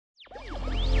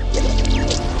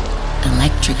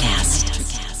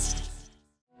EntreCast.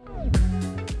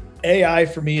 AI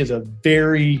for me is a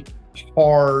very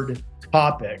hard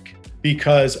topic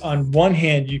because on one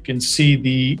hand, you can see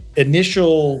the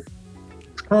initial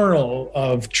kernel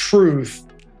of truth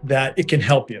that it can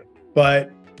help you, but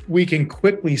we can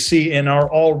quickly see and are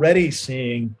already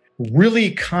seeing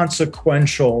really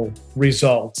consequential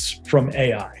results from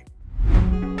AI.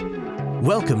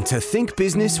 Welcome to Think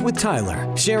Business with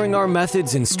Tyler, sharing our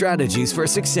methods and strategies for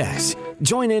success.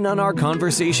 Join in on our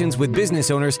conversations with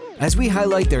business owners as we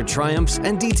highlight their triumphs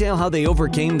and detail how they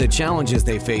overcame the challenges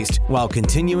they faced while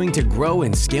continuing to grow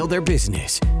and scale their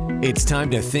business. It's time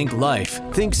to think life,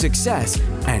 think success,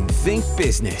 and think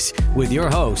business with your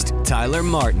host, Tyler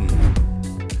Martin.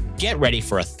 Get ready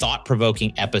for a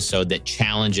thought-provoking episode that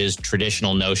challenges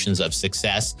traditional notions of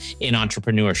success in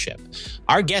entrepreneurship.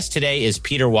 Our guest today is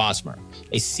Peter Wasmer,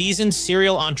 a seasoned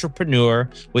serial entrepreneur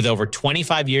with over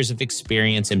 25 years of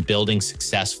experience in building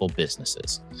successful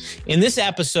businesses. In this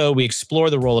episode, we explore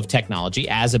the role of technology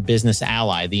as a business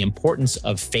ally, the importance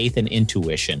of faith and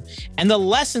intuition, and the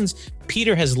lessons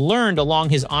Peter has learned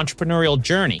along his entrepreneurial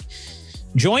journey.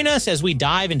 Join us as we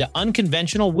dive into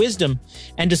unconventional wisdom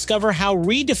and discover how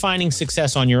redefining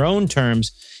success on your own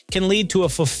terms can lead to a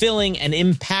fulfilling and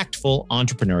impactful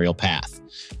entrepreneurial path.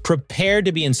 Prepare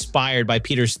to be inspired by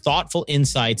Peter's thoughtful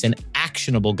insights and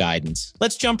actionable guidance.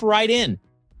 Let's jump right in.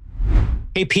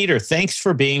 Hey, Peter, thanks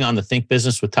for being on the Think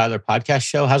Business with Tyler podcast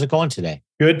show. How's it going today?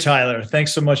 Good, Tyler.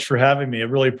 Thanks so much for having me. I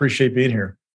really appreciate being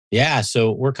here. Yeah,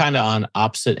 so we're kind of on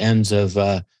opposite ends of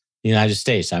the United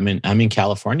States. I'm in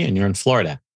California and you're in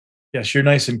Florida. Yes, you're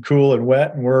nice and cool and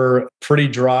wet, and we're pretty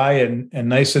dry and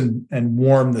nice and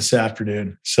warm this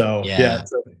afternoon. So yeah,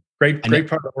 it's a great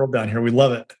part of the world down here. We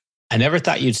love it. I never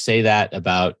thought you'd say that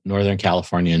about Northern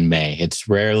California in May. It's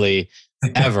rarely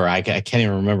ever. I can't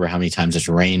even remember how many times it's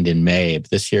rained in May.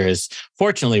 But this year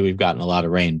fortunately, we've gotten a lot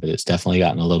of rain, but it's definitely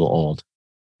gotten a little old.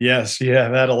 Yes, yeah,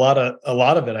 I've had a lot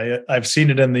of it. I've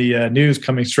seen it in the news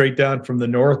coming straight down from the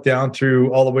north down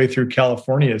through all the way through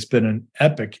California. It's been an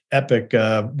epic,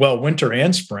 winter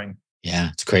and spring.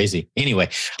 Yeah, it's crazy. Anyway,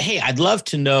 hey, I'd love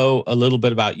to know a little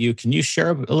bit about you. Can you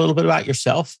share a little bit about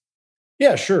yourself?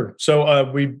 Yeah, sure.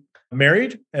 So we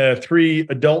married 3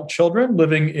 adult children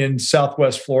living in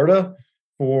Southwest Florida.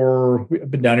 We've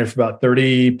been down here for about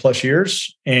 30 plus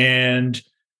years, and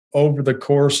over the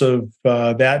course of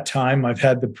that time, I've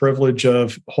had the privilege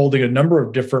of holding a number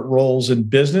of different roles in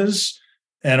business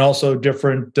and also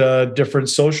different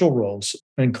social roles,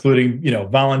 including,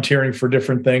 volunteering for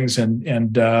different things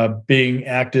and being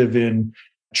active in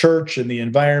church and the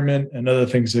environment and other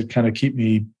things that kind of keep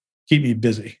me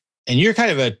busy. And you're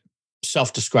kind of a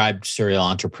self-described serial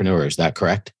entrepreneur, is that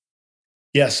correct?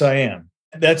 Yes, I am.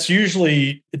 It's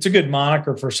a good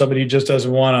moniker for somebody who just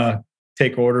doesn't want to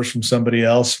take orders from somebody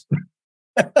else.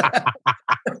 I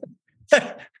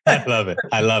love it.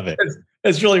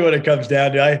 That's really what it comes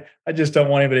down to. I just don't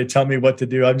want anybody to tell me what to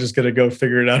do. I'm just going to go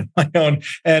figure it out on my own.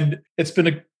 And it's been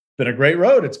a great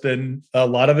road. It's been a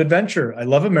lot of adventure. I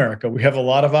love America. We have a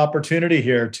lot of opportunity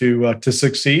here to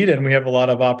succeed, and we have a lot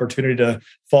of opportunity to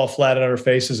fall flat on our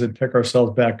faces and pick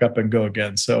ourselves back up and go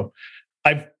again. So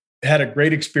I've had a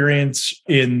great experience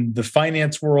in the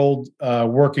finance world,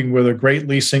 working with a great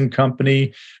leasing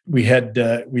company.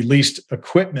 We leased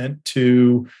equipment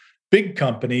to big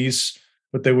companies,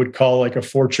 what they would call like a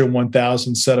Fortune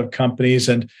 1000 set of companies.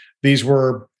 And these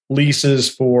were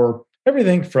leases for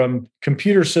everything from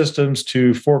computer systems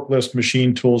to forklifts,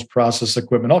 machine tools, process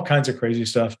equipment, all kinds of crazy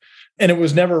stuff. And it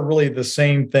was never really the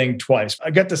same thing twice. I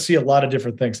got to see a lot of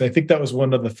different things. I think that was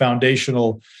one of the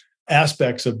foundational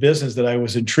aspects of business that I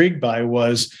was intrigued by,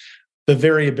 was the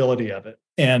variability of it,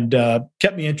 and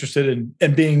kept me interested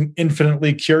in being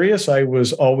infinitely curious. I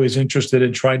was always interested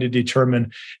in trying to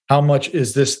determine how much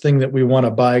is this thing that we want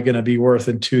to buy going to be worth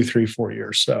in 2, 3, 4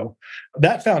 years. So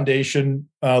that foundation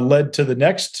led to the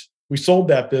next. We sold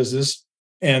that business,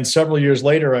 and several years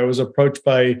later, I was approached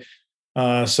by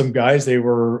some guys. They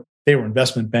were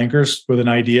investment bankers with an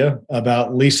idea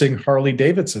about leasing Harley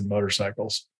Davidson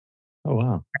motorcycles. Oh,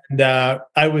 wow. And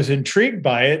I was intrigued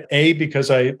by it, because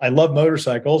I love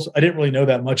motorcycles. I didn't really know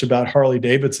that much about Harley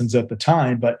Davidsons at the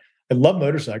time, but I love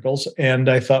motorcycles. And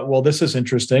I thought, well, this is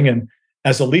interesting. And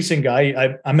as a leasing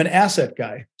guy, I'm an asset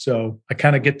guy. So I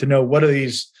kind of get to know what are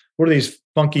these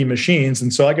funky machines.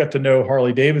 And so I got to know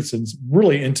Harley Davidsons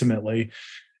really intimately.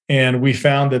 And we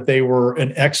found that they were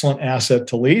an excellent asset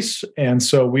to lease. And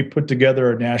so we put together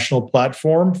a national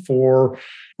platform for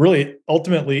really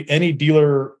ultimately any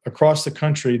dealer across the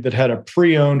country that had a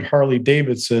pre-owned Harley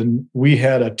Davidson. We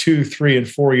had a 2, 3, and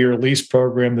 4 year lease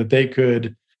program that they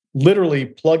could literally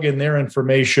plug in their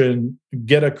information,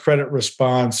 get a credit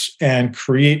response, and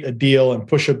create a deal and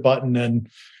push a button, and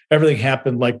everything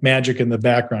happened like magic in the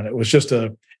background. It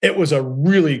was a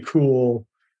really cool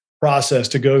process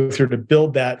to go through to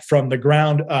build that from the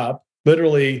ground up.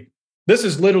 Literally, this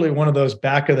is literally one of those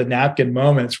back of the napkin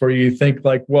moments where you think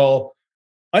like, well,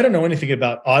 I don't know anything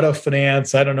about auto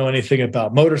finance. I don't know anything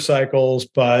about motorcycles,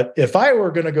 but if I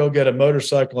were going to go get a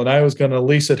motorcycle and I was going to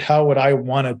lease it, how would I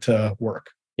want it to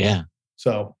work? Yeah.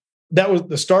 So that was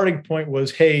the starting point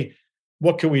was, hey,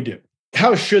 what can we do?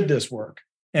 How should this work?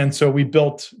 And so we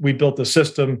built a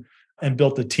system and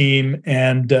built a team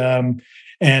and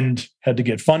had to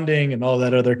get funding and all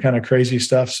that other kind of crazy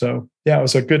stuff. So yeah,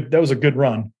 that was a good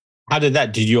run.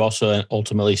 Did you also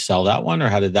ultimately sell that one, or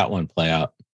how did that one play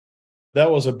out?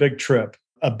 That was a big trip,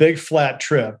 a big flat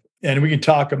trip. And we can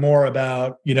talk more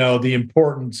about, the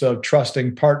importance of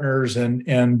trusting partners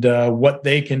and what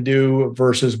they can do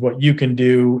versus what you can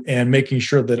do, and making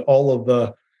sure that all of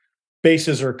the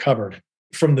bases are covered.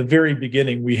 From the very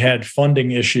beginning, we had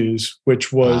funding issues,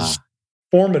 which was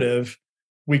formative.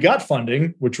 We got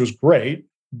funding, which was great,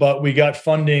 but we got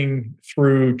funding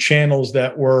through channels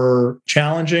that were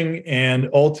challenging, and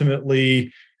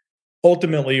ultimately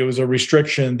it was a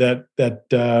restriction that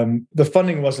the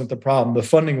funding wasn't the problem. The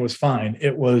funding was fine.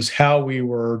 It was how we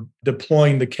were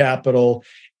deploying the capital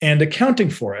and accounting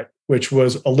for it, which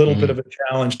was a little bit of a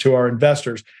challenge to our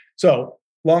investors. So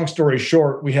long story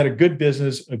short, we had a good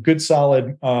business, a good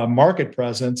solid market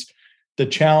presence. The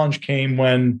challenge came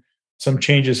when some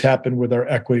changes happened with our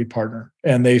equity partner.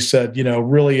 And they said,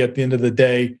 really at the end of the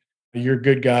day, you're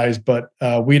good guys, but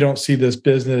we don't see this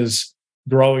business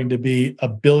growing to be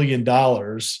 $1 billion,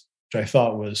 which I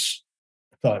thought,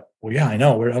 well, yeah, I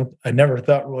know. I never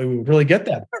thought we would really get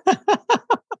that,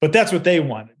 but that's what they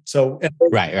wanted. So,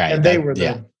 right.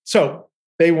 And so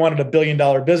they wanted $1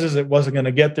 billion business. It wasn't going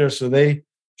to get there. So they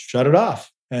shut it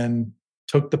off and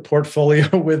took the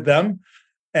portfolio with them.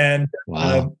 And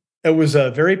it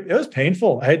was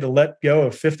painful. I had to let go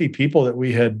of 50 people that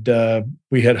we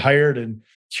had hired and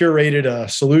curated a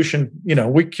solution.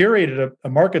 We curated a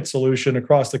market solution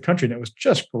across the country, and it was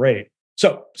just great.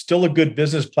 So still a good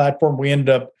business platform. We ended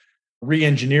up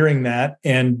re-engineering that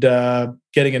and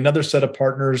getting another set of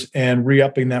partners and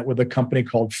re-upping that with a company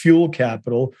called Fuel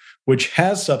Capital, which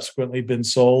has subsequently been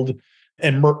sold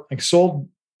and sold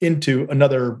into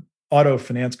another auto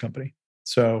finance company.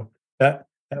 So that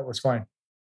was fine.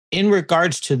 In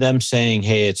regards to them saying,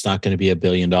 hey, it's not going to be $1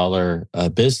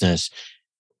 billion business,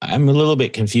 I'm a little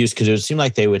bit confused because it would seem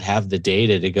like they would have the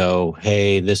data to go,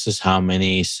 hey, this is how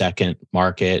many second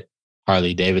market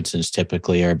Harley Davidsons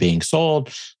typically are being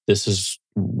sold. This is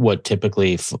what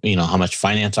typically, how much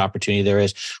finance opportunity there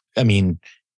is. I mean,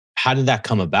 how did that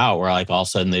come about where like all of a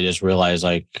sudden they just realize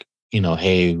like,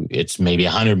 hey, it's maybe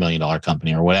 $100 million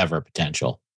company or whatever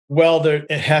potential? Well, it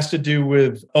has to do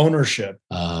with ownership.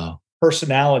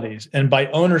 Personalities. And by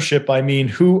ownership, I mean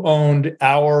who owned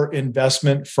our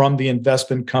investment from the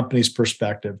investment company's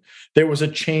perspective. There was a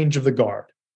change of the guard.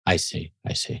 I see.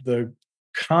 The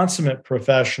consummate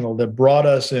professional that brought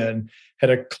us in had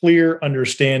a clear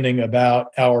understanding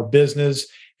about our business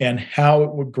and how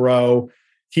it would grow.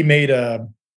 He made a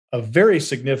very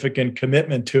significant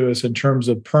commitment to us in terms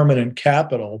of permanent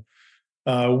capital,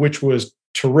 which was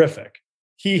terrific.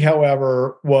 He,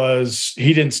 however,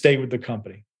 he didn't stay with the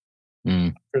company.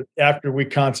 After we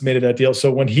consummated that deal.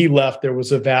 So when he left, there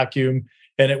was a vacuum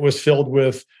and it was filled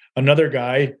with another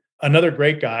guy, another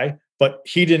great guy, but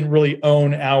he didn't really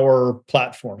own our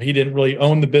platform. He didn't really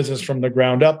own the business from the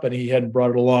ground up, and he hadn't brought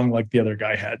it along like the other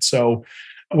guy had. So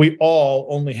we all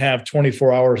only have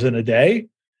 24 hours in a day.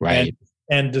 Right.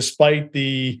 And despite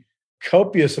the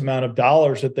copious amount of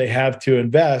dollars that they have to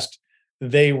invest,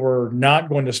 they were not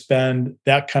going to spend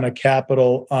that kind of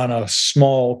capital on a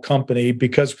small company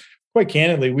because, quite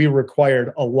candidly, we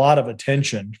required a lot of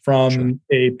attention from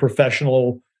a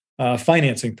professional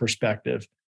financing perspective.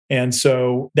 And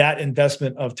so that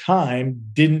investment of time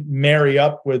didn't marry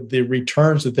up with the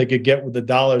returns that they could get with the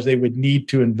dollars they would need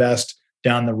to invest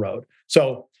down the road.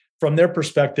 So from their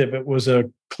perspective, it was a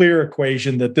clear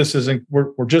equation that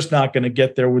we're just not going to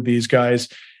get there with these guys.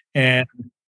 And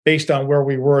based on where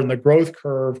we were in the growth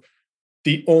curve,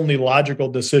 the only logical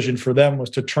decision for them was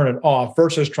to turn it off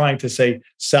versus trying to say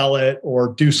sell it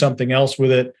or do something else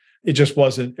with it. It just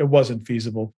wasn't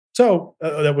feasible. So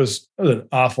that was an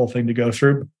awful thing to go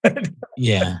through.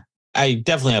 Yeah, I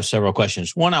definitely have several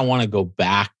questions. One, I want to go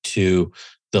back to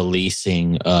the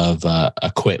leasing of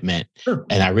equipment. Sure.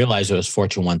 And I realized it was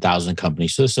Fortune 1000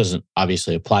 companies. So this doesn't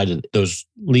obviously apply to those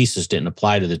leases, didn't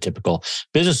apply to the typical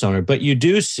business owner, but you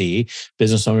do see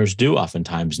business owners do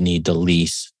oftentimes need to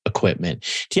lease equipment.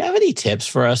 Do you have any tips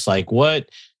for us? Like what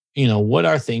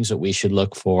are things that we should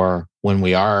look for when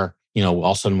we are, all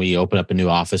of a sudden we open up a new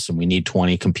office and we need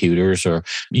 20 computers, or,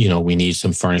 we need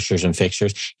some furnitures and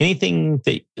fixtures. Anything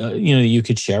that, you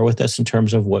could share with us in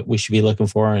terms of what we should be looking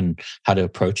for and how to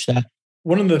approach that?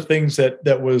 One of the things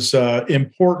that was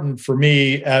important for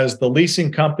me as the leasing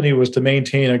company was to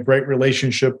maintain a great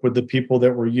relationship with the people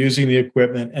that were using the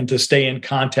equipment and to stay in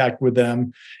contact with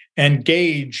them and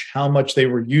gauge how much they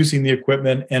were using the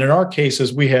equipment. And in our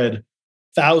cases, we had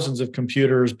thousands of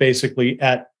computers basically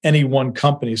at any one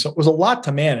company. So it was a lot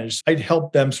to manage. I'd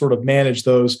help them sort of manage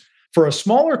those. For a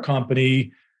smaller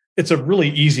company, it's a really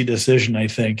easy decision, I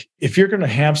think. If you're going to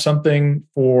have something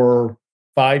for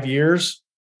 5 years,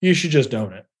 you should just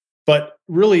own it. But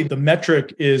really, the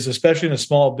metric is, especially in a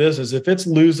small business, if it's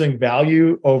losing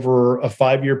value over a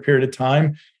 5-year period of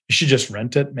time, you should just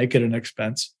rent it, make it an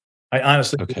expense. I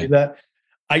honestly believe that.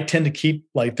 I tend to keep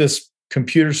like this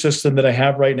computer system that I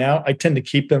have right now, I tend to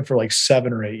keep them for like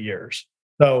 7 or 8 years.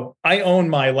 So I own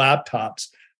my laptops.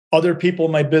 Other people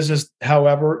in my business,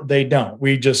 however, they don't.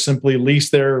 We just simply lease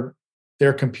their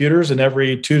computers, and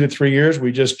every 2 to 3 years,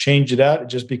 we just change it out. It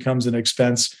just becomes an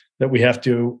expense that we have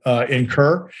to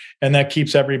incur. And that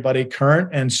keeps everybody current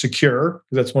and secure.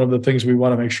 That's one of the things we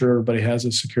want to make sure everybody has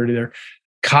is security there.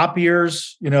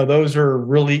 Copiers, those are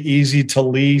really easy to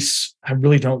lease. I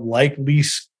really don't like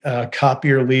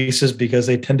copier leases because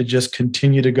they tend to just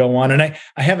continue to go on. And I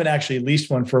haven't actually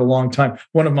leased one for a long time.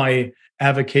 One of my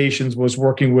avocations was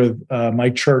working with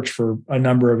my church for a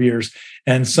number of years.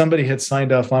 And somebody had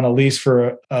signed off on a lease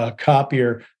for a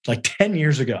copier like 10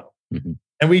 years ago. Mm-hmm.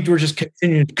 And we were just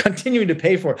continuing to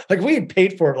pay for it. Like we had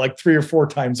paid for it like 3 or 4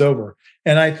 times over.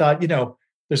 And I thought,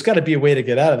 there's got to be a way to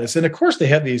get out of this. And of course, they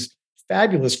have these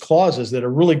fabulous clauses that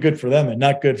are really good for them and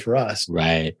not good for us.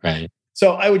 Right.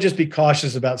 So I would just be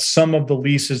cautious about some of the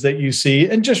leases that you see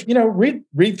and just,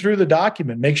 read through the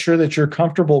document, make sure that you're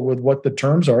comfortable with what the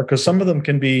terms are, because some of them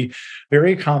can be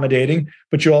very accommodating,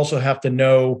 but you also have to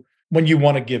know when you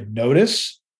want to give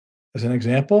notice. As an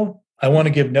example, I want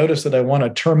to give notice that I want to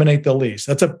terminate the lease.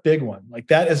 That's a big one. Like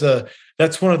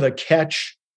that's one of the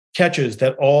catches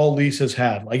that all leases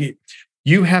have. Like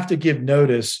you have to give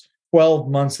notice 12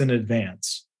 months in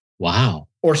advance. Wow.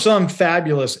 Or some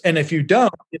fabulous. And if you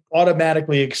don't, it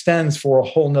automatically extends for a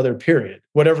whole nother period,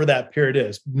 whatever that period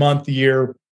is, month,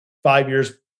 year, 5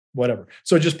 years, whatever.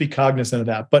 So just be cognizant of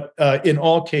that. But in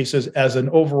all cases, as an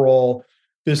overall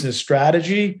business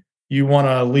strategy, you want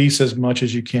to lease as much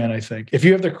as you can, I think. If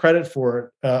you have the credit for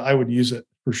it, I would use it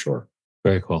for sure.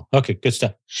 Very cool. Okay, good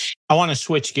stuff. I want to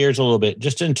switch gears a little bit,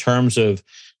 just in terms of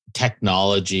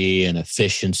technology and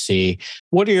efficiency.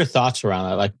 What are your thoughts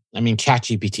around that?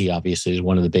 ChatGPT obviously is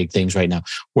one of the big things right now.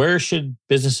 Where should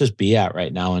businesses be at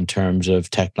right now in terms of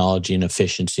technology and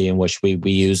efficiency, and what should we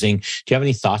be using? Do you have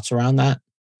any thoughts around that?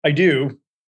 I do.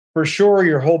 For sure,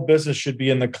 your whole business should be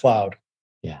in the cloud.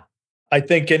 Yeah. I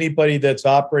think anybody that's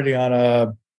operating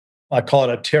on I call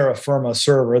it a terra firma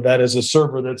server, that is a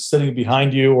server that's sitting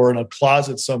behind you or in a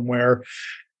closet somewhere,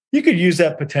 you could use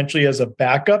that potentially as a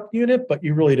backup unit, but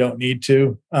you really don't need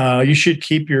to. You should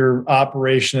keep your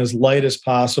operation as light as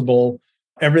possible.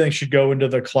 Everything should go into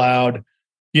the cloud.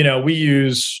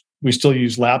 We still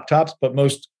use laptops, but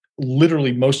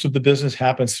literally most of the business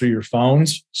happens through your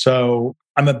phones. So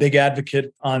I'm a big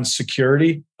advocate on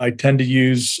security. I tend to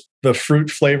use the fruit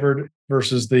flavored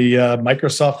versus the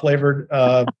Microsoft flavored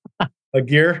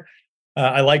gear.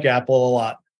 I like Apple a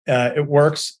lot. It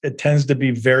works. It tends to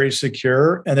be very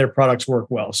secure, and their products work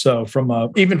well. So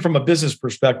even from a business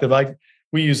perspective,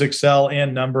 we use Excel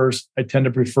and numbers. I tend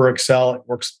to prefer Excel. It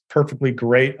works perfectly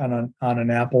great on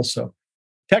an Apple. So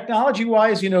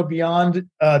technology-wise, beyond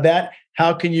that,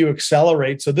 how can you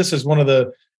accelerate? So this is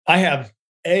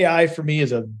AI for me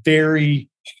is a very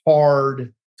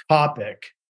hard topic,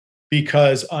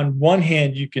 because on one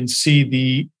hand, you can see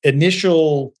the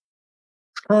initial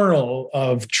kernel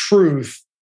of truth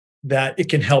that it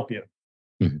can help you,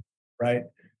 mm-hmm. right?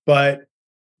 But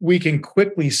we can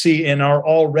quickly see and are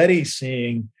already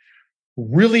seeing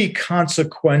really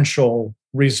consequential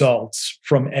results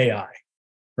from AI,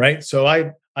 right? So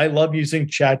I love using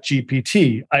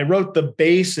ChatGPT. I wrote the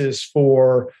basis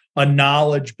for a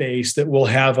knowledge base that we'll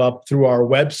have up through our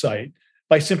website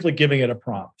by simply giving it a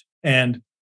prompt. And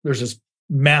there's this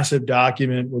massive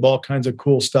document with all kinds of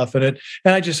cool stuff in it.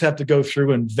 And I just have to go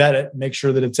through and vet it, make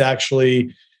sure that it's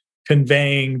actually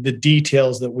conveying the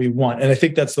details that we want. And I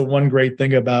think that's the one great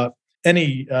thing about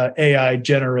any AI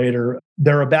generator.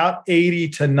 They're about 80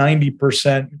 to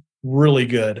 90% really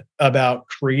good about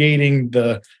creating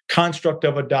the construct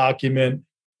of a document,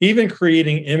 even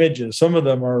creating images. Some of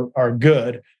them are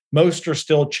good. Most are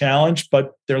still challenged,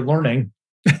 but they're learning.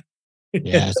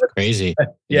 Yeah, it's crazy.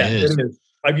 Yeah, it is.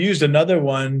 I've used another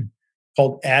one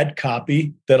called Ad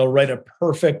Copy that'll writes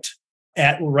perfect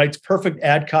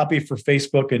ad copy for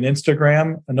Facebook and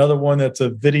Instagram. Another one that's a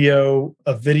video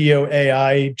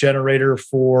AI generator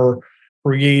for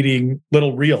creating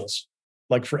little reels,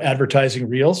 like for advertising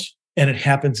reels, and it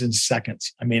happens in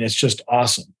seconds. I mean, it's just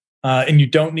awesome. And you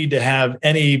don't need to have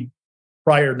any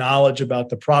prior knowledge about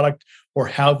the product or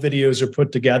how videos are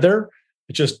put together.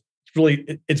 It's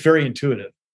very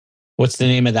intuitive. What's the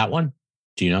name of that one?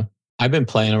 Do you know? I've been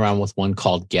playing around with one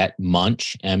called Get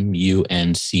Munch,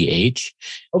 Munch. Okay.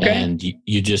 And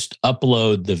you just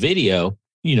upload the video.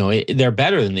 They're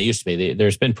better than they used to be.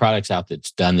 There's been products out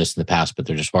that's done this in the past, but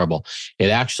they're just horrible.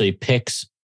 It actually picks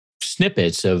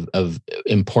snippets of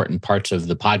important parts of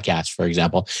the podcast, for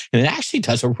example. And it actually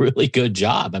does a really good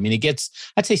job. I mean, it gets,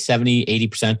 I'd say 70,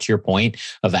 80% to your point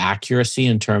of accuracy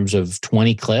in terms of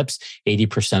 20 clips.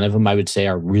 80% of them, I would say,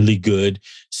 are really good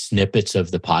snippets of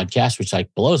the podcast, which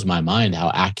like blows my mind how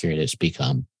accurate it's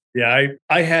become. Yeah,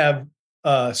 I have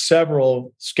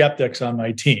several skeptics on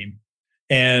my team,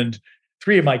 and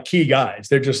 3 of my key guys,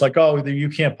 they're just like, oh, you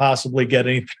can't possibly get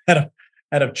anything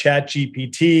out of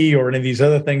ChatGPT or any of these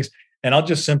other things. And I'll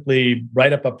just simply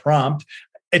write up a prompt.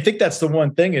 I think that's the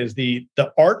one thing is the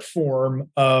art form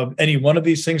of any one of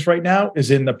these things right now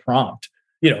is in the prompt.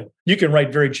 You can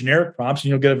write very generic prompts and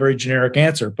you'll get a very generic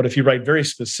answer. But if you write very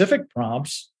specific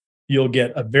prompts, you'll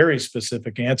get a very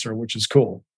specific answer, which is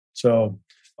cool. So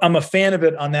I'm a fan of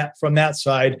it from that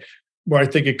side, where I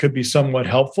think it could be somewhat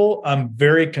helpful. I'm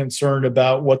very concerned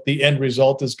about what the end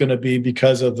result is going to be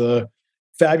because of the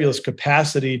fabulous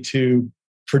capacity to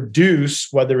produce,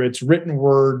 whether it's written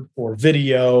word or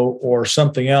video or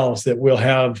something else, that will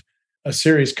have a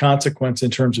serious consequence in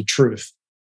terms of truth.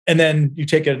 And then you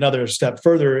take it another step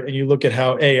further and you look at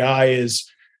how AI is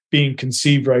being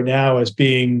conceived right now as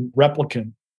being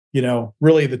replicant.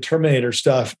 Really the Terminator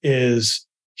stuff is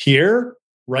here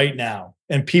right now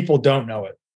and people don't know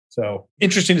it. So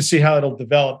interesting to see how it'll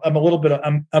develop.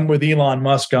 I'm with Elon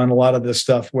Musk on a lot of this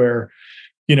stuff where,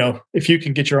 if you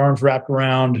can get your arms wrapped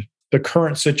around the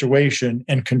current situation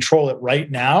and control it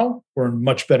right now, we're in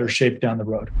much better shape down the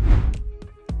road.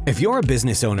 If you're a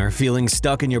business owner feeling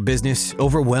stuck in your business,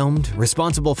 overwhelmed,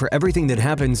 responsible for everything that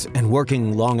happens, and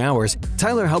working long hours,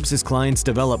 Tyler helps his clients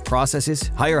develop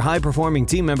processes, hire high-performing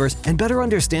team members, and better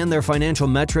understand their financial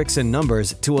metrics and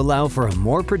numbers to allow for a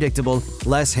more predictable,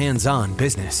 less hands-on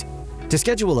business. To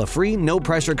schedule a free,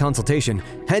 no-pressure consultation,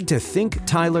 head to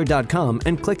thinktyler.com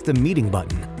and click the meeting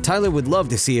button. Tyler would love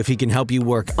to see if he can help you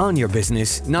work on your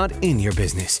business, not in your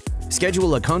business.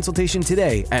 Schedule a consultation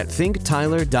today at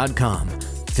thinktyler.com.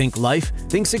 Think life,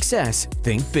 think success,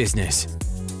 think business.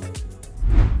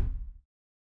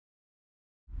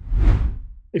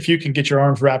 If you can get your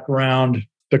arms wrapped around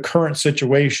the current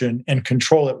situation and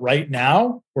control it right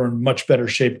now, we're in much better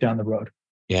shape down the road.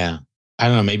 Yeah. I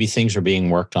don't know, maybe things are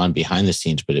being worked on behind the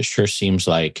scenes, but it sure seems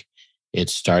like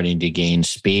it's starting to gain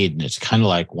speed. And it's kind of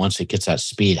like once it gets that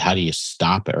speed, how do you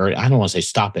stop it? Or I don't want to say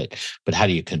stop it, but how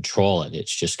do you control it?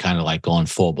 It's just kind of like going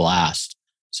full blast.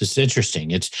 So it's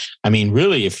interesting.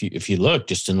 Really, if you look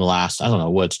just in the last, I don't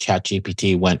know, what's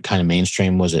ChatGPT went kind of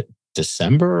mainstream, was it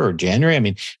December or January? I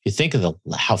mean, if you think of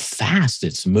how fast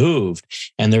it's moved,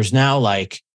 and there's now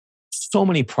like so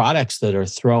many products that are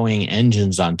throwing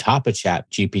engines on top of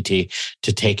ChatGPT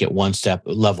to take it one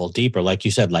level deeper. Like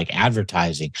you said, like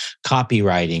advertising,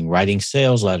 copywriting, writing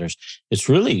sales letters. It's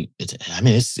I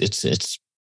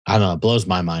don't know, it blows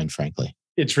my mind, frankly.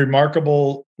 It's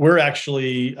remarkable. I've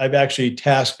actually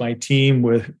tasked my team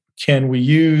with,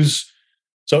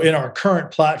 so in our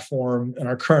current platform, in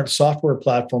our current software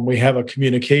platform, we have a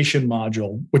communication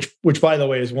module, which by the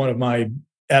way is one of my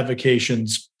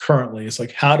advocations currently. It's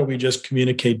like, how do we just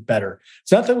communicate better?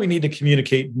 It's not that we need to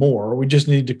communicate more, we just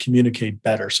need to communicate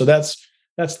better. So that's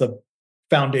the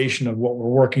foundation of what we're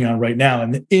working on right now.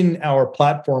 And in our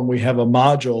platform, we have a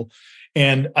module.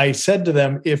 And I said to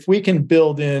them, if we can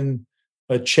build in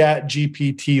a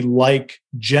ChatGPT-like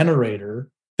generator,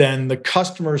 then the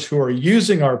customers who are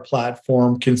using our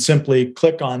platform can simply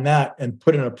click on that and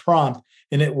put in a prompt,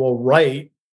 and it will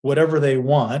write whatever they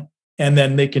want. And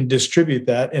then they can distribute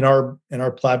that in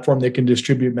our platform. They can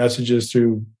distribute messages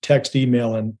through text,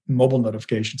 email, and mobile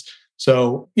notifications.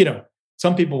 So,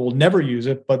 some people will never use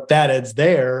it, but that it's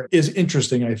there is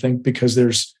interesting, I think, because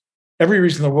there's every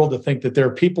reason in the world to think that there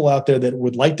are people out there that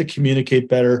would like to communicate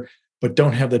better, but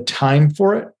don't have the time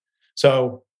for it.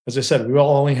 So as I said, we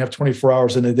all only have 24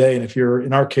 hours in a day. And if you're,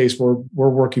 in our case, we're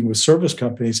working with service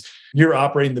companies, you're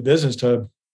operating the business to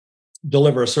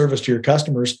deliver a service to your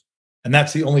customers. And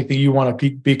that's the only thing you want to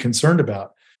be concerned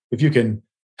about. If you can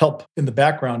help in the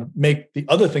background, make the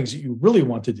other things that you really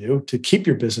want to do to keep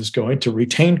your business going, to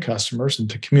retain customers and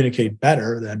to communicate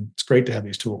better, then it's great to have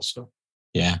these tools. So.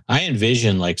 Yeah. I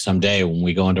envision like someday when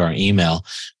we go into our email,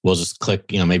 we'll just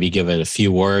click, maybe give it a few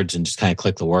words and just kind of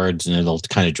click the words and it'll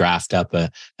kind of draft up an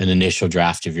initial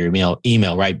draft of your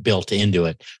email, right? Built into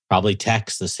it. Probably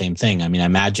text the same thing. I mean, I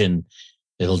imagine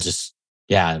it'll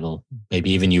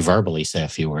maybe even you verbally say a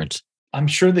few words. I'm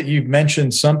sure that you've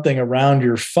mentioned something around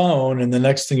your phone and the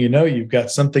next thing you know, you've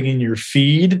got something in your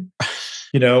feed.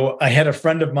 I had a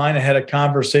friend of mine, I had a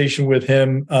conversation with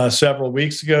him several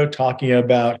weeks ago talking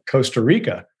about Costa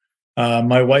Rica.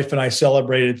 My wife and I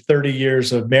celebrated 30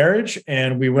 years of marriage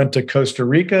and we went to Costa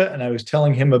Rica and I was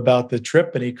telling him about the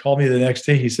trip and he called me the next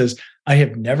day. He says, I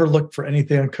have never looked for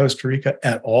anything on Costa Rica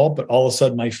at all, but all of a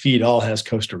sudden my feed all has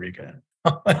Costa Rica in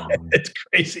it. It's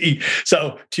crazy.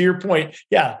 So to your point,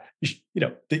 yeah,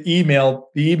 the email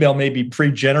may be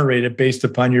pre-generated based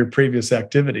upon your previous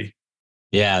activity.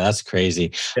 Yeah, that's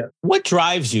crazy. Yeah. What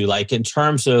drives you, like in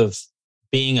terms of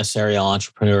being a serial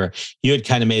entrepreneur? You had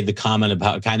kind of made the comment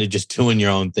about kind of just doing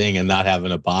your own thing and not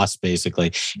having a boss,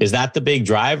 basically. Is that the big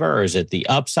driver or is it the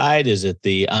upside? Is it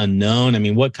the unknown? I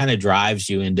mean, what kind of drives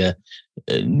you into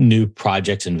new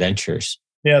projects and ventures?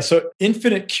 Yeah, so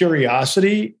infinite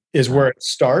curiosity is where it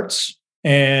starts.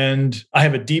 And I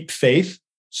have a deep faith.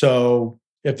 So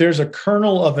if there's a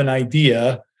kernel of an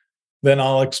idea, then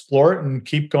I'll explore it and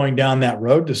keep going down that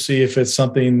road to see if it's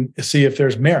something, see if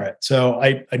there's merit. So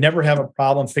I never have a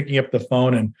problem picking up the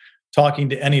phone and talking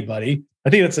to anybody. I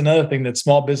think that's another thing that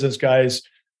small business guys,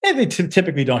 they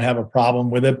typically don't have a problem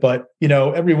with it. But,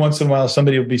 every once in a while,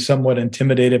 somebody will be somewhat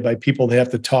intimidated by people they have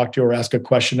to talk to or ask a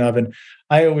question of. And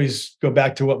I always go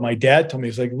back to what my dad told me.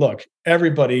 He's like, look,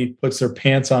 everybody puts their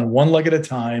pants on one leg at a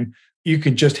time. You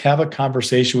can just have a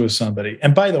conversation with somebody.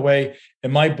 And by the way,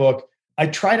 in my book, I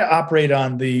try to operate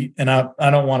on and I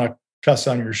don't want to cuss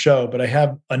on your show, but I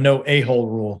have a no a-hole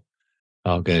rule.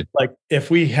 Oh, good. Like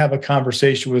if we have a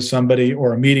conversation with somebody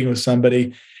or a meeting with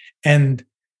somebody and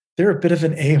they're a bit of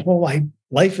an a-hole,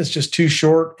 life is just too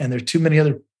short and there's too many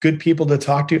other good people to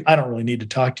talk to. I don't really need to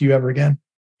talk to you ever again.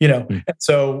 And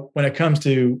so when it comes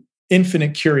to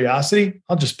infinite curiosity,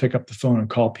 I'll just pick up the phone and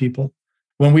call people.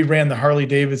 When we ran the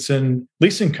Harley-Davidson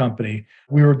leasing company,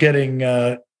 we were getting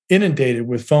inundated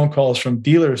with phone calls from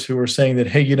dealers who were saying that,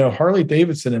 hey,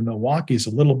 Harley-Davidson in Milwaukee is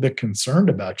a little bit concerned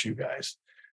about you guys.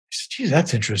 I said, geez,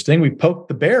 that's interesting. We poked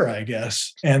the bear, I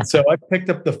guess. And so I picked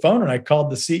up the phone and I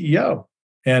called the CEO.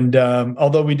 And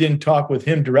although we didn't talk with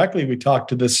him directly, we talked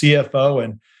to the CFO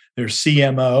and their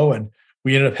CMO, and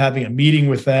we ended up having a meeting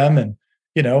with them. And,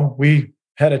 we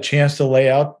had a chance to lay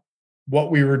out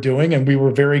what we were doing and we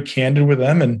were very candid with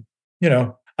them. And,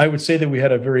 I would say that we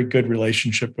had a very good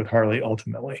relationship with Harley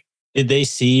ultimately. Did they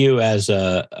see you as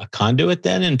a conduit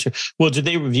then? Did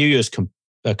they review you as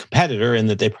a competitor in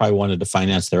that they probably wanted to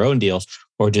finance their own deals?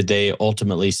 Or did they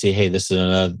ultimately see, hey, this is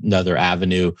another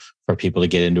avenue for people to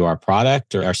get into our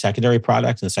product or our secondary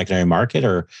product in the secondary market?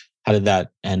 Or how did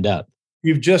that end up?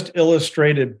 You've just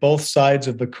illustrated both sides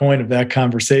of the coin of that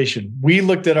conversation. We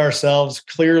looked at ourselves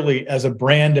clearly as a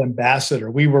brand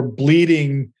ambassador. We were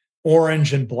bleeding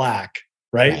orange and black.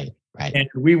 Right. And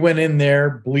we went in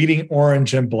there bleeding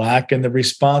orange and black. And the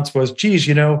response was, geez,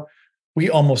 we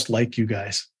almost like you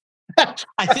guys.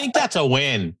 I think that's a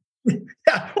win.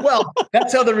 Yeah, well,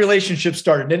 that's how the relationship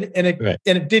started. And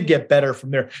it did get better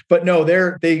from there. But no,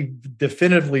 they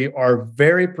definitively are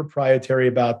very proprietary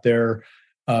about their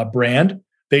brand.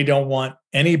 They don't want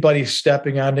anybody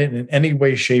stepping on it in any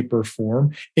way, shape, or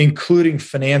form, including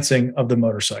financing of the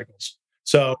motorcycles.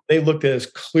 So they looked at it as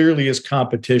clearly as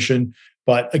competition.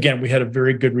 But again, we had a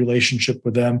very good relationship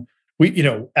with them. We,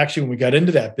 actually, when we got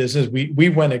into that business, we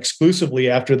went exclusively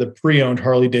after the pre-owned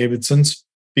Harley-Davidsons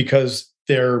because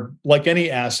they're like any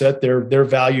asset, their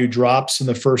value drops in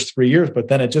the first 3 years, but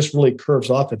then it just really curves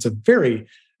off.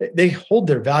 They hold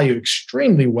their value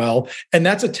extremely well. And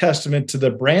that's a testament to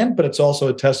the brand, but it's also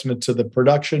a testament to the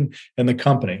production and the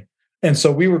company. And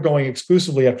so we were going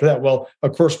exclusively after that. Well,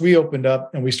 of course, we opened up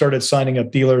and we started signing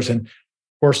up dealers. And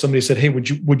or somebody said, hey, would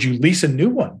you lease a new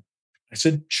one? I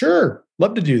said, sure,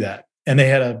 love to do that. And they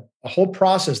had a whole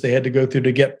process they had to go through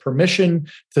to get permission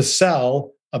to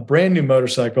sell a brand new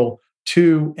motorcycle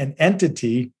to an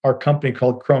entity, our company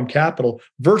called Chrome Capital,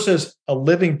 versus a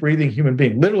living, breathing human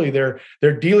being. Literally, their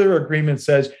dealer agreement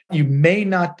says you may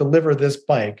not deliver this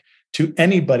bike to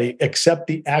anybody except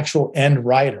the actual end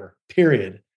rider,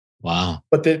 period. Wow.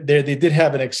 But they did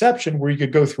have an exception where you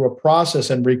could go through a process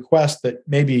and request that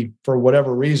maybe for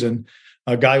whatever reason,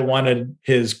 a guy wanted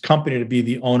his company to be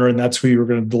the owner and that's who you were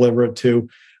going to deliver it to.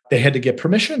 They had to get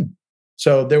permission.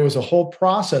 So there was a whole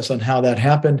process on how that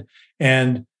happened.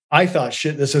 And I thought,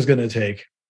 shit, this is going to take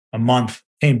a month.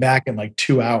 Came back in like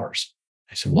 2 hours.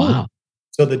 I said, wow.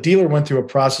 So the dealer went through a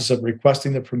process of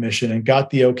requesting the permission and got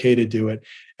the okay to do it.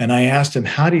 And I asked him,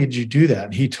 how did you do that?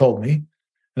 And he told me.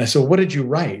 And I said, what did you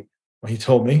write? Well, he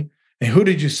told me. And who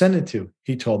did you send it to?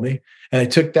 He told me. And I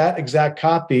took that exact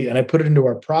copy and I put it into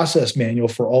our process manual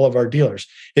for all of our dealers.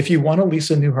 If you want to lease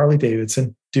a new Harley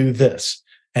Davidson, do this.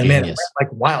 And man, it went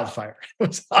like wildfire. It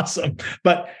was awesome.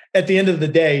 But at the end of the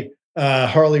day,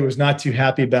 Harley was not too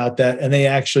happy about that. And they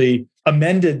actually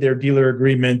amended their dealer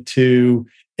agreement to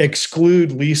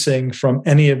exclude leasing from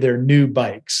any of their new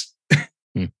bikes.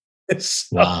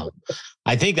 Wow.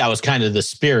 I think that was kind of the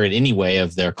spirit anyway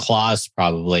of their clause,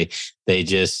 probably. They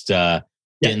just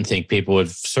didn't think people would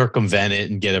circumvent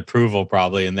it and get approval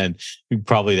probably. And then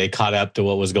probably they caught up to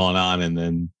what was going on and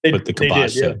then put the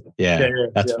kibosh.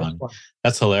 That's fun.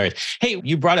 That's hilarious. Hey,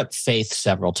 you brought up faith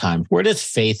several times. Where does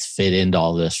faith fit into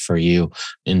all this for you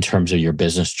in terms of your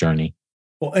business journey?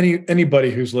 Well,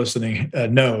 anybody who's listening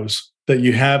knows that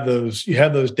you have those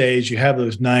days, you have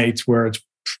those nights where it's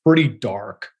pretty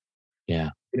dark.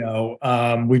 Yeah.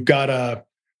 We've got a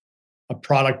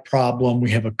product problem,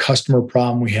 we have a customer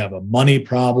problem, we have a money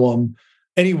problem.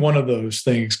 Any one of those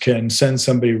things can send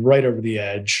somebody right over the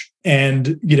edge.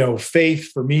 And,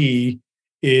 faith for me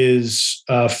is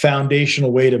a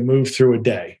foundational way to move through a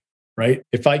day, right?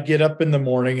 If I get up in the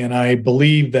morning and I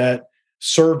believe that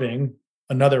serving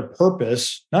another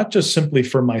purpose, not just simply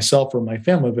for myself or my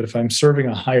family, but if I'm serving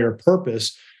a higher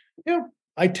purpose,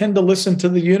 I tend to listen to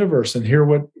the universe and hear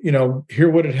what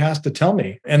it has to tell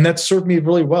me. And that's served me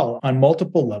really well on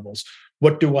multiple levels.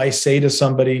 What do I say to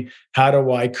somebody? How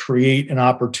do I create an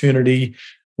opportunity?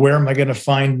 Where am I going to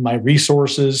find my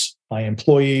resources, my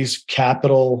employees,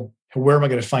 capital? Where am I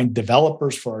going to find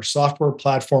developers for our software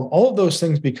platform? All of those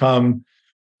things become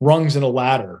rungs in a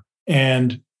ladder.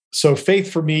 And so faith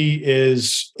for me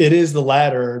is the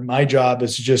ladder. My job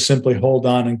is to just simply hold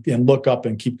on and look up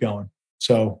and keep going.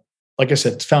 So like I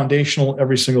said, it's foundational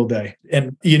every single day.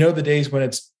 And the days when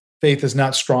faith is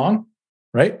not strong,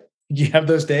 right? You have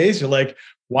those days, you're like,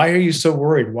 why are you so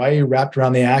worried? Why are you wrapped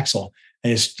around the axle?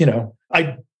 And it's,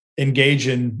 I engage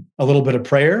in a little bit of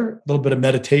prayer, a little bit of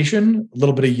meditation, a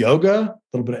little bit of yoga, a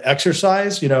little bit of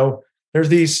exercise. There's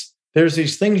these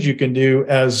things you can do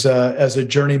as a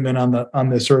journeyman on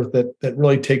this earth that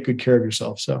really take good care of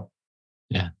yourself. So,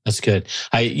 yeah, that's good.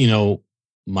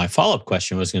 My follow-up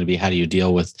question was going to be, how do you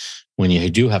deal with when you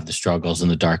do have the struggles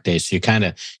and the dark days? So you kind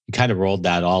of rolled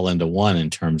that all into one in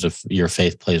terms of your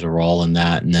faith plays a role in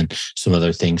that, and then some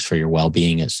other things for your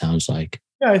well-being, it sounds like.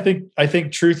 Yeah, I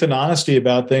think truth and honesty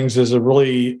about things is a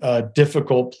really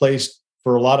difficult place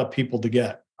for a lot of people to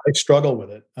get. I struggle with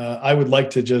it. I'd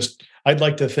like to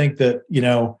think that,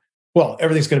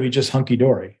 everything's going to be just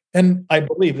hunky-dory. And I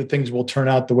believe that things will turn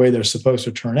out the way they're supposed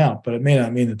to turn out, but it may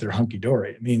not mean that they're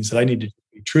hunky-dory. It means that I need to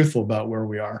be truthful about where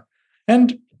we are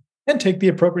and take the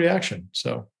appropriate action.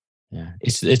 So, yeah,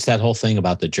 it's that whole thing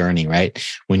about the journey, right?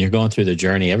 When you're going through the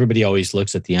journey, everybody always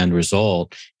looks at the end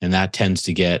result, and that tends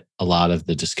to get a lot of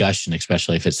the discussion,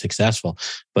 especially if it's successful.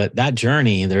 But that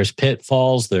journey, there's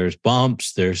pitfalls, there's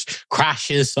bumps, there's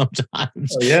crashes sometimes.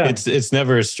 Oh, yeah. It's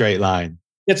never a straight line.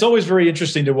 It's always very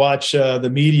interesting to watch the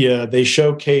media. They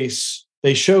showcase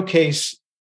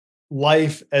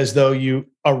life as though you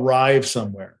arrive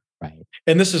somewhere. Right.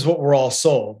 And this is what we're all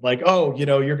sold. Like,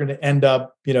 you're going to end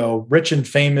up, rich and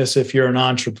famous if you're an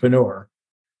entrepreneur.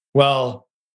 Well,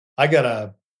 I got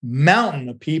a mountain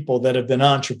of people that have been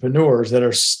entrepreneurs that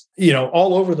are,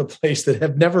 all over the place that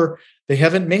they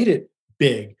haven't made it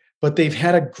big, but they've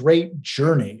had a great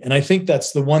journey. And I think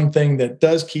that's the one thing that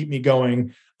does keep me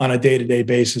going on a day-to-day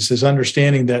basis, is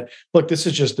understanding that, look, this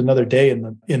is just another day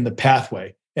in the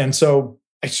pathway. And so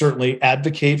I certainly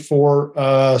advocate for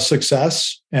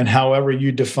success and however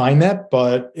you define that,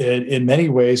 but in many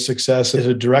ways, success is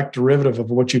a direct derivative of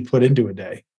what you put into a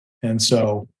day. And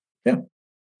so, yeah.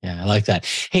 Yeah, I like that.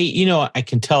 Hey, I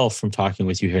can tell from talking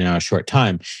with you here now a short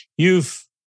time, you've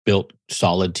built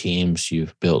solid teams,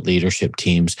 you've built leadership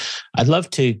teams. I'd love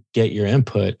to get your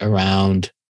input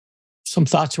around some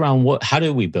thoughts around how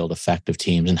do we build effective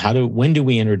teams, and when do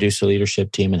we introduce a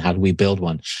leadership team, and how do we build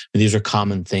one? And these are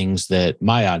common things that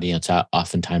my audience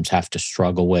oftentimes have to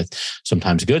struggle with,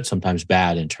 sometimes good, sometimes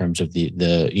bad, in terms of the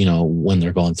when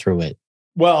they're going through it.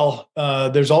 Well,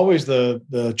 there's always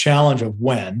the challenge of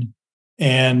when.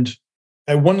 And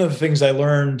one of the things I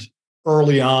learned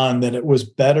early on, that it was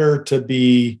better to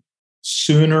be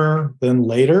sooner than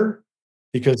later,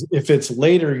 because if it's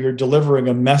later, you're delivering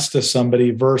a mess to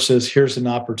somebody versus here's an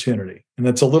opportunity. And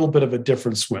it's a little bit of a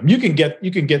different swim. You can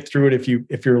get through it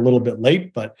if you're a little bit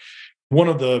late. But one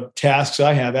of the tasks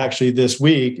I have actually this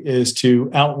week is to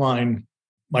outline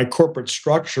my corporate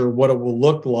structure, what it will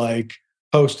look like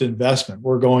post-investment.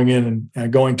 We're going in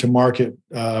and going to market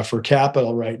for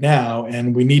capital right now,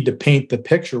 and we need to paint the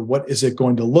picture. What is it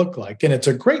going to look like? And it's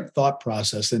a great thought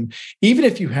process. And even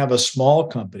if you have a small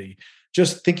company,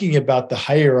 just thinking about the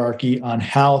hierarchy on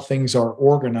how things are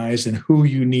organized and who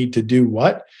you need to do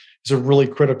what is a really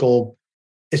critical.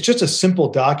 It's just a simple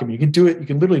document. You can do it. You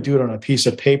can literally do it on a piece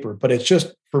of paper, but it's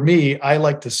just, for me, I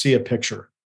like to see a picture.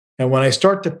 And when I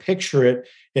start to picture it,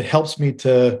 it helps me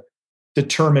to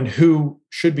determine who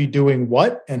should be doing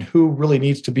what and who really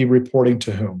needs to be reporting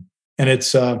to whom. And it's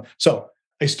so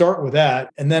I start with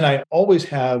that. And then I always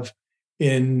have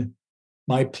in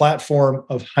my platform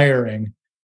of hiring,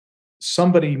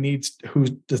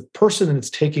 the person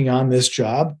that's taking on this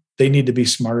job, they need to be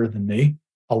smarter than me,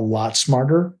 a lot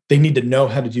smarter. They need to know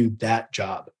how to do that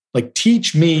job. Like,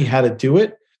 teach me how to do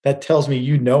it. That tells me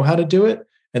you know how to do it,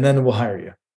 and then we'll hire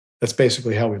you. That's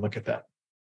basically how we look at that.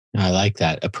 I like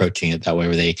that, approaching it that way,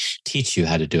 where they teach you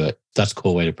how to do it. That's a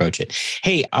cool way to approach it.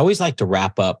 Hey, I always like to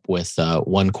wrap up with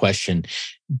one question.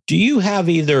 Do you have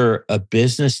either a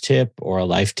business tip or a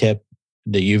life tip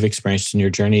that you've experienced in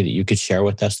your journey that you could share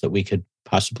with us that we could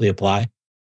possibly apply?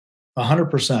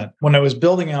 100%. When I was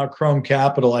building out Chrome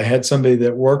Capital, I had somebody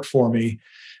that worked for me,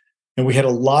 and we had a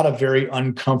lot of very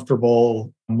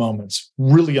uncomfortable moments,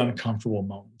 really uncomfortable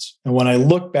moments. And when I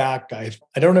look back, I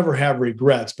don't ever have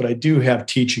regrets, but I do have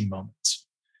teaching moments.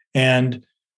 And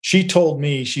she told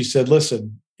me, she said,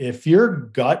 listen, if your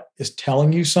gut is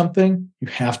telling you something, you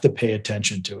have to pay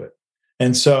attention to it.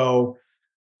 And so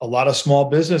a lot of small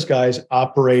business guys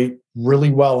operate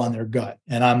really well on their gut.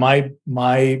 And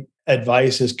my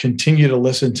advice is continue to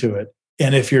listen to it.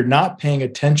 And if you're not paying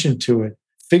attention to it,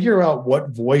 figure out what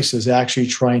voice is actually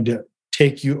trying to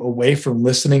take you away from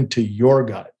listening to your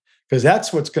gut, because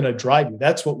that's what's going to drive you.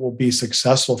 That's what will be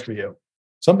successful for you.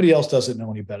 Somebody else doesn't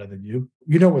know any better than you.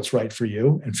 You know what's right for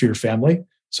you and for your family.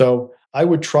 So I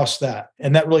would trust that.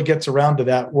 And that really gets around to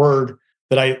that word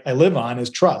that I live on, is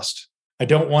trust. I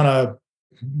don't want to,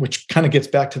 which kind of gets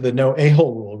back to the no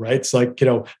a-hole rule, right? It's like,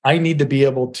 I need to be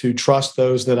able to trust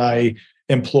those that I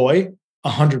employ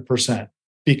 100%,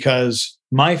 because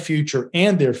my future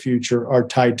and their future are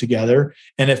tied together.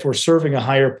 And if we're serving a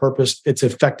higher purpose, it's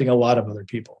affecting a lot of other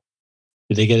people.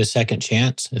 Do they get a second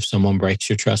chance? If someone breaks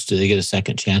your trust, do they get a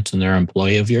second chance and they're an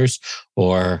employee of yours?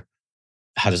 Or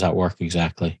how does that work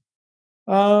exactly?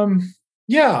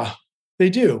 Yeah, they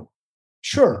do.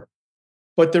 Sure.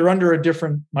 But they're under a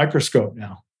different microscope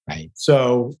now. Right.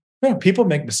 So people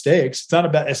make mistakes.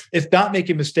 It's not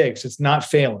making mistakes. It's not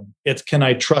failing. It's, can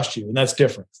I trust you? And that's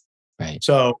different. Right.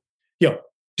 So,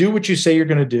 do what you say you're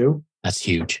going to do. That's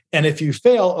huge. And if you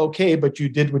fail, okay, but you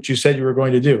did what you said you were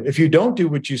going to do. If you don't do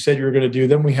what you said you were going to do,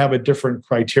 then we have a different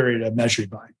criteria to measure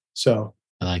by. So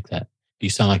I like that. You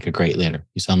sound like a great leader.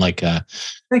 You sound like you're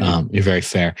very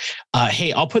fair.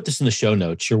 Hey, I'll put this in the show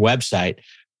notes. Your website,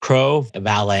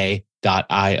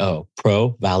 ProValet.io.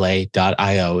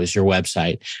 ProValet.io is your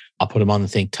website. I'll put them on the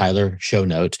Think Tyler show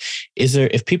notes.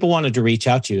 If people wanted to reach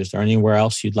out to you, is there anywhere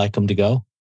else you'd like them to go?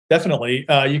 Definitely.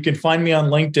 You can find me on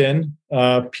LinkedIn,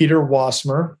 Peter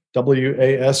Wasmer,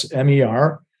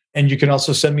 Wasmer. And you can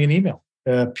also send me an email,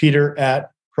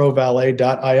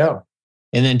 peter@provalet.io.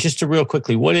 And then just to real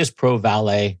quickly, what is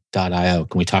ProValet.io?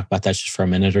 Can we talk about that just for a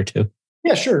minute or two?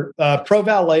 Yeah, sure.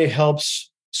 ProValet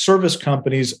helps service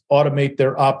companies automate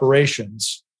their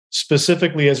operations,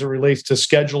 specifically as it relates to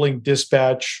scheduling,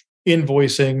 dispatch,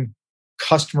 invoicing,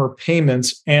 customer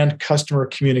payments, and customer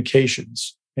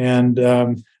communications. And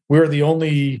we're the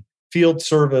only field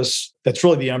service that's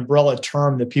really the umbrella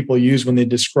term that people use when they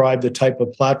describe the type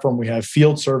of platform we have.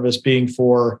 Field service being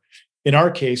for, in our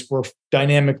case, we're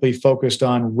dynamically focused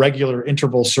on regular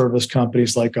interval service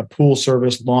companies like a pool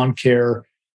service, lawn care,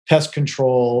 pest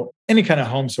control, any kind of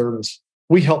home service.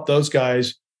 We help those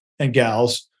guys and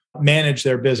gals manage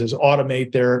their business,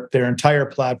 automate their entire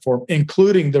platform,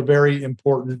 including the very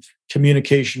important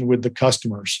communication with the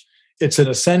customers. It's an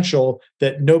essential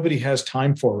that nobody has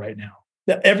time for right now.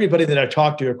 everybody that I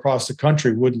talk to across the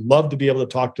country would love to be able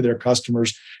to talk to their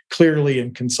customers clearly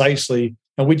and concisely.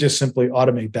 And we just simply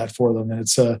automate that for them. And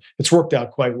it's worked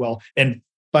out quite well. And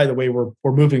by the way, we're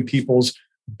moving people's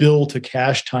bill to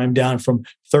cash time down from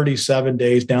 37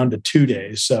 days down to 2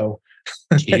 days. So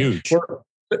huge.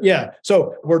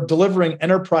 So we're delivering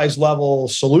enterprise level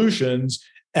solutions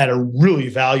at a really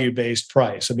value-based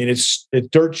price. I mean, it's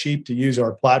dirt cheap to use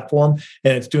our platform,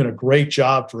 and it's doing a great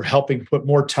job for helping put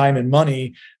more time and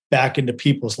money back into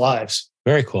people's lives.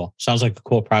 Very cool. Sounds like a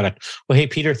cool product. Well, hey,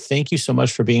 Peter, thank you so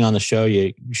much for being on the show.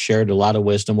 You shared a lot of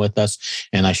wisdom with us,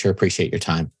 and I sure appreciate your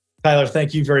time. Tyler,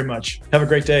 thank you very much. Have a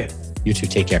great day. You too.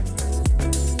 Take care.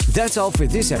 That's all for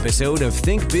this episode of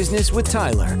Think Business with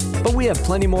Tyler. But we have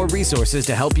plenty more resources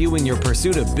to help you in your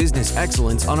pursuit of business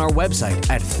excellence on our website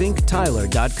at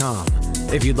thinktyler.com.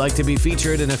 If you'd like to be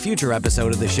featured in a future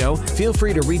episode of the show, feel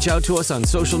free to reach out to us on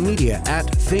social media at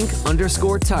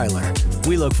think_Tyler.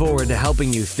 We look forward to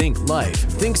helping you think life,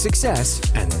 think success,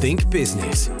 and think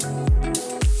business.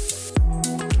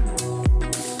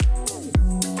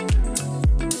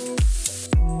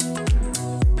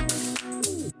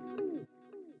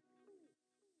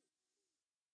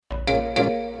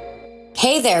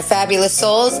 Hey there, fabulous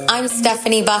souls. I'm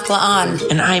Stephanie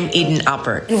Baklaan. And I'm Eden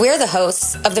Alpert. And we're the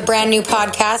hosts of the brand new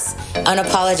podcast,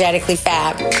 Unapologetically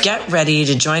Fab. Get ready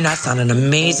to join us on an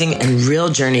amazing and real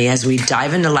journey as we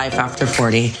dive into life after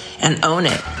 40 and own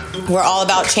it. We're all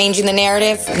about changing the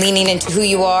narrative, leaning into who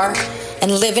you are,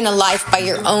 and living a life by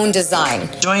your own design.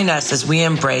 Join us as we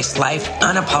embrace life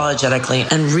unapologetically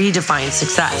and redefine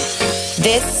success.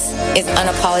 This is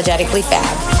Unapologetically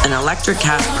Fab, an Electric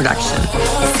Cast production.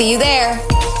 See you there.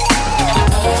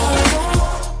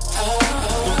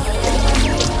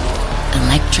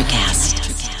 Electric Cast.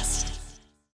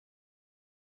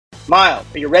 Miles,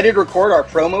 are you ready to record our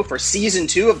promo for Season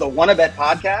 2 of the Wanna Bet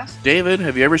podcast? David,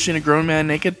 have you ever seen a grown man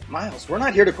naked? Miles, we're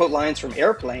not here to quote lines from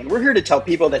Airplane. We're here to tell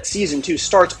people that Season 2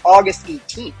 starts August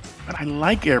 18th. But I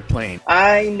like Airplane.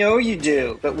 I know you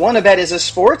do, but Wanna Bet is a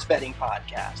sports betting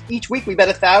podcast. Each week we bet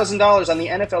 $1,000 on the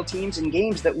NFL teams and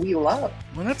games that we love.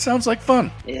 Well, that sounds like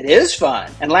fun. It is fun.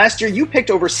 And last year you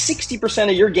picked over 60%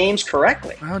 of your games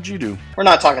correctly. How'd you do? We're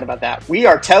not talking about that. We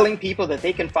are telling people that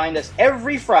they can find us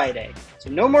every Friday. So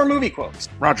no more movie quotes.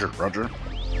 Roger.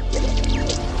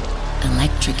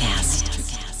 Electric Cast.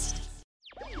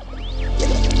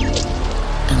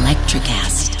 Electric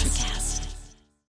Cast.